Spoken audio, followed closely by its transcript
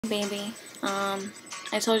Baby,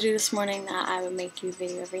 I told you this morning that I would make you a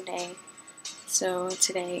video every day. So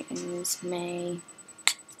today is May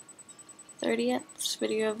 30th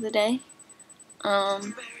video of the day. I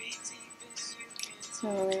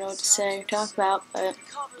don't really know what to say or talk about, but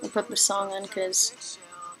I put the song on because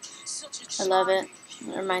I love it.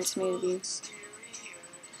 It reminds me of you.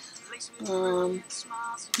 I don't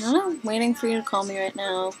know, I'm waiting for you to call me right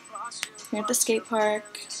now. You're at the skate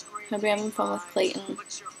park. Hope you're having fun with Clayton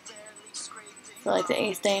for like the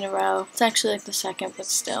 8th day in a row. It's actually like the 2nd, but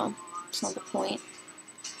still, it's not the point.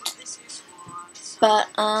 But,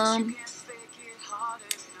 I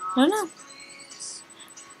don't know.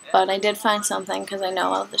 But I did find something because I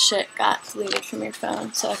know all the shit got deleted from your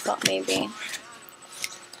phone, so I thought maybe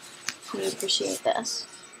you'd appreciate this.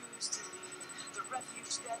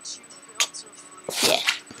 Yeah.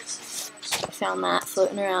 I found that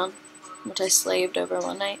floating around, which I slaved over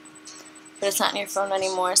one night. But it's not in your phone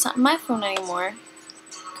anymore. It's not in my phone anymore,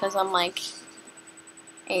 because I'm like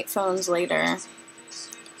 8 phones later,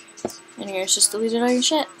 and yours just deleted all your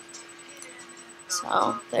shit.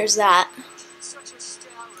 So, there's that.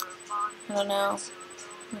 I don't know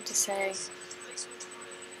what to say.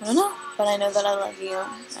 I don't know, but I know that I love you.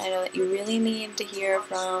 I know that you really need to hear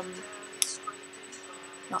from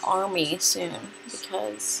the army soon,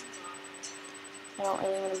 because I don't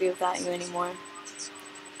really want to be without you anymore.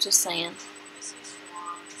 Just saying.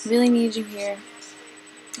 I really need you here.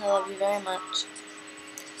 I love you very much.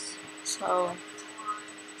 So,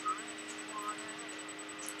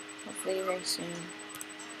 hopefully very soon.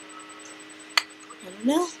 I don't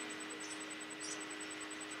know.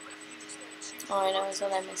 All I know is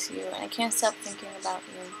that I miss you, and I can't stop thinking about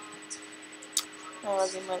you. I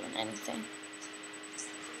love you more than anything.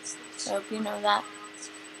 So I hope you know that.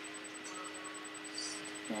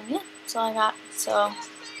 And yeah, that's all I got. So,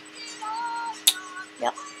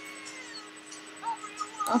 yep.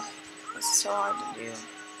 Oh, this is so hard to do.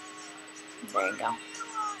 There you go.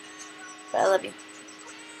 But I love you.